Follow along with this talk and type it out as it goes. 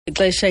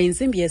Ixesha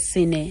insimbi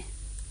yesine.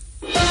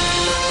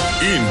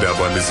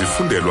 Iindaba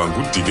nezifundelwa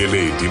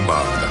nguDikeledi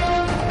Mbanga.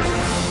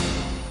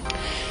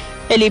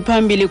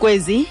 Eliphambili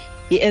kwezi,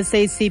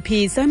 iSACP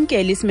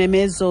isamkele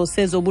isimemelelo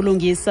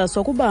sezobulungisa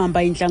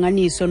sokubamba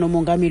intlanganiso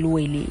nomongameli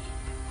weli.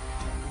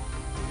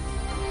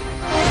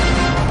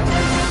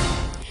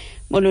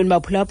 Molweni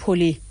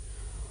baphulaphuli.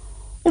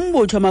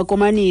 Umbutho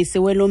wamakomanisi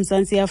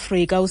weloMzantsi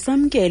Afrika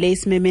usamkele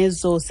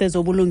isimemelelo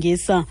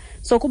sezobulungisa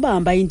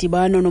sokubamba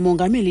indibano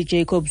nomongameli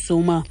uJacob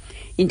Zuma.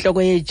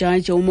 Intloko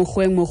yejaji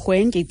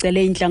uMogoeng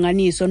icele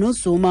intlanganiso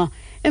noZuma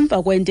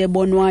emva kwento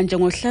ebonwa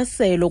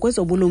njengohlaselo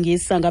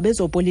kwezobulungisa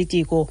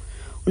ngabezopolitiko.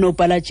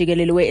 Unobhala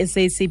jikelele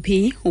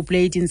we-SACP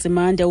uBlade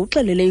Nzimande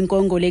uxelele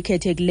inkongolo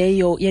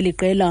ekhethekileyo yeli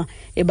qela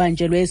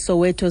ebanjelwe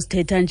eSoweto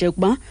sithetha nje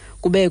ukuba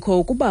kubekho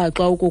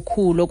ukubaxa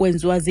okukhulu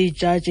okwenziwa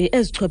ziijaji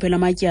ezichophela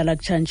amatyala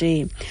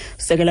kutshanje.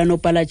 Usekela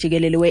nobhala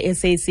jikelele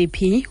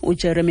we-SACP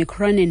uJeremy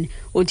Cronin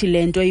uthi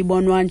le nto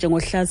ibonwa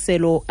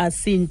njengohlaselo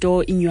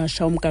asinto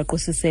inywasha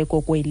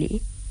umgaqo-siseko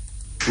kweli.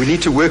 We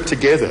need to work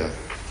together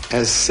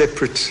as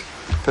separate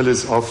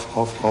pillars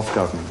of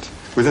government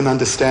with an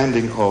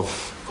understanding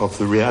of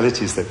the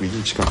realities that we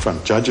each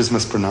confront. Judges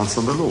must pronounce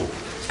on the law,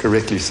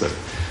 correctly so.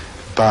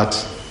 But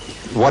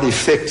what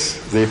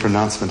effect their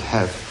pronouncement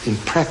have in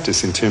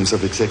practice in terms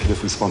of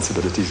executive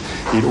responsibilities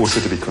need also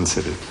to be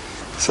considered.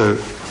 So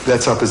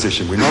that's our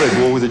position. We're not at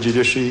war with the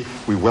judiciary.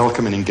 We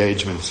welcome an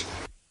engagement.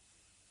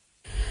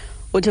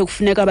 Uthe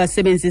kufuneka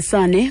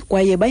basebenzisane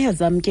kwaye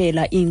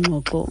bayazamkela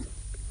ingxoxo.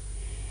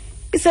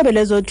 Isebe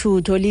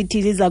lezothutho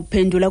lithi liza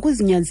kuphendula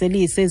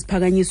kwizinyanzeliso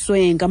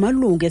eziphakanyiswe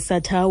ngamalungu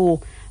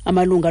esathawo.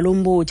 Amalunga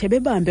lombutho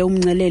bebambe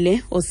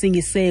umncelele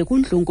osingise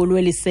kundlunkulu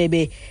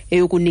welisebe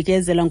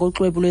eyokunikezela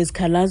ngoxwebhu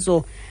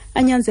lwezikhalazo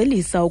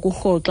anyanzelisa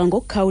ukurhoxa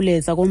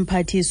ngokukhawuleza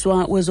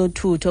komphathiswa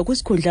wezothutho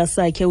kwisikhundla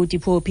sakhe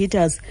uDipo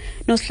Peters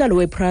nosihlalo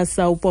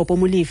wePrasa uPopo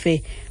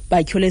Molefe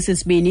batyhole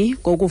sisibini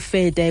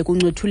ngokufeda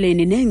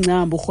ekuncethuleni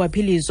neengcambu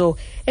urhwaphilizo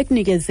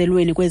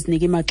ekunikezelweni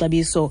kweziniki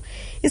maxabiso.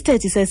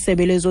 Isithethi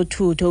sesebe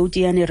lezothutho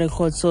uDiane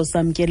Rekhodso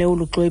samkele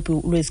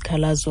uluxwebhu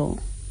lwezikhalazo.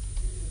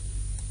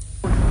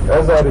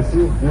 As I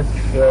received this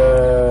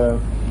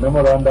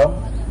memorandum,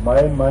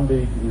 my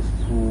mandate is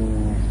to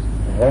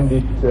hand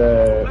it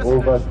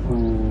over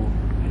to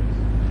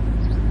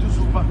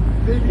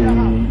the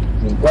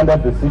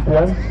intended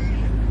recipient,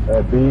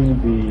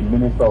 being the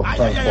Minister of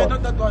Transport.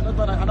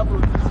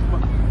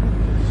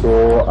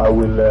 So I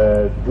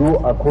will do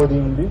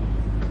accordingly,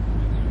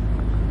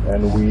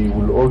 and we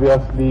will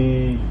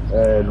obviously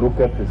look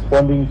at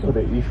responding to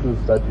the issues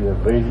that you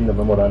have raised in the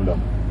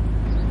memorandum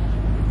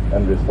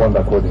and respond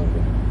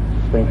accordingly.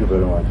 Thank you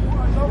very much.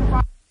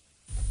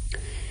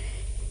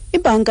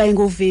 Ibhanka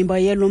enguvimba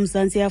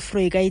yeloMzantsi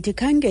Afrika ithi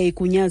khange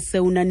igunyazise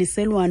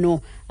unaniselwano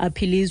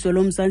aphilizwe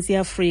loMzantsi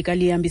Afrika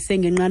lihambise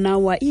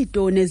ngenqanawa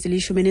iitoni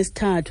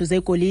ezili-13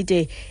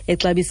 zegolide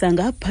exabisa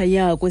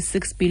ngaphaya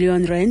kwe-6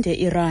 billion rand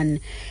e-Iran.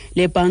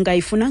 Le bhanka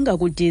ifunanga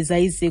kudiza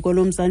iziko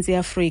loMzantsi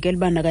Afrika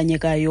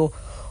elibandakanyekayo.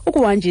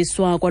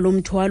 Ukuhanjiswa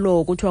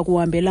kwalomthwalo kuthiwa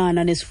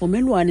kuhambelana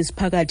nesivumelwano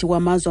esiphakathi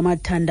kwamazwe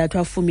amathandathu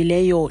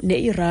afumileyo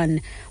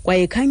ne-Iran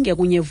kwaye khange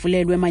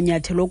kunyevulelwe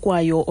amanyathelo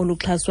kwayo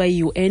oluxhaswa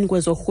yi-UN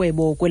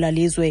kwezorhwebo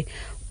kwelalizwe.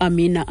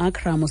 Amina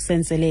Akram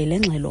usenzelele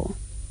ngxelo.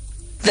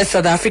 The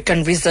South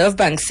African Reserve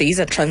Bank says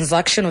a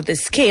transaction of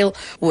this scale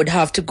would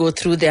have to go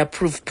through the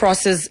approved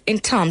process in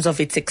terms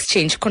of its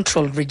exchange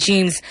control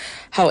regimes.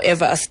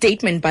 However, a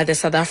statement by the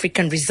South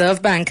African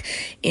Reserve Bank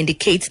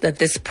indicates that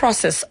this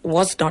process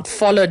was not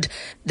followed.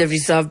 The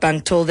Reserve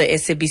Bank told the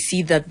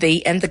SABC that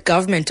they and the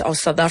government of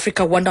South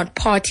Africa were not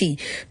party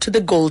to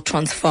the gold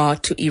transfer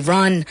to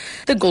Iran.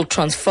 The gold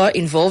transfer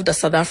involved a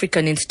South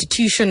African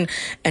institution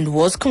and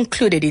was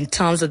concluded in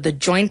terms of the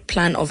joint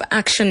plan of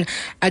action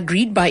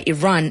agreed by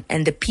Iran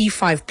and the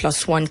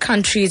P5+1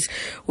 countries,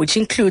 which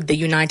include the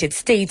United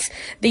States,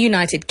 the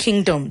United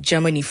Kingdom,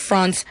 Germany,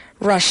 France,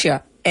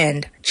 Russia,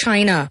 and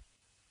China.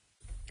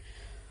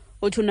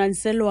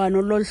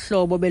 Uthunaniselwano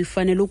lolhlobo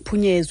belifanele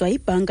ukuphunyezwa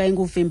ibhanka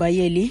enguvimba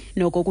yeli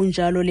noko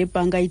kunjalo le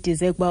bhanka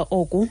idize kuba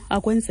oku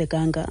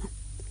akwenzekanga.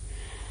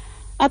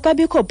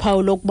 Akabikho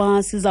phawu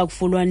lokuba siza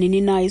kuvulwa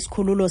nini na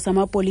isikhululo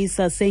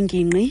samapolisa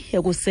sengingqi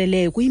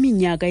ekusele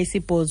kwiminyaka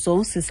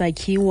esibhozo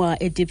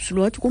sisakhiwa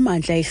eDiepsloot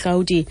kumandla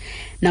eRhawuti.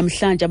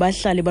 Namhlanje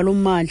abahlali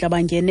balommandla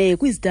bangene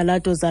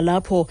kwizitalato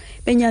zalapho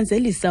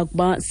benyanzelisa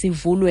ukuba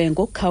sivulwe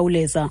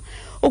ngokukhawuleza.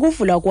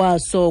 Ukuvula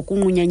kwaso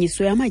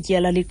kunqunyanyiswe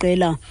amatyala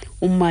liqela.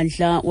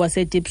 Ummandla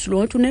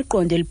waseDiepsloot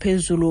uneqondo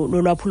eliphezulu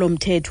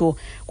lolwaphulo-mthetho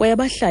kwaye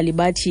abahlali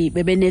bathi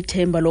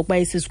bebenethemba lokuba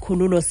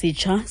isisikhululo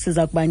sitsha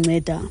siza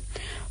kubanceda.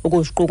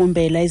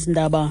 Ukuziqukumbela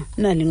izindaba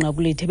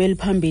nalinqakulethe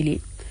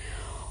beliphambili.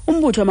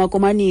 Umbutho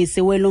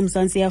wamakomanisi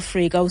weloMzantsi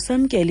Afrika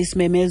usamkele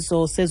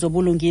isimemelelo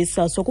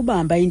sezobulungisa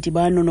sokubamba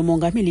indibano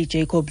nomongameli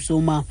uJacob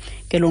Zuma.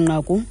 Ngelo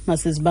nqaku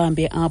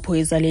masizibambe apho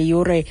izale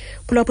yure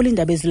phulaphula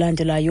indaba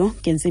ezilandelayo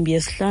ngentsimbi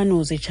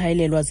yesihlanu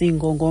zitshayelelwa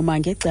ziingongoma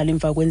ngecala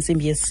emva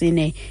kwentsimbi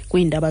yesine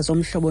kwiindaba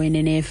zomhlobo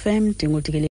wenene FM.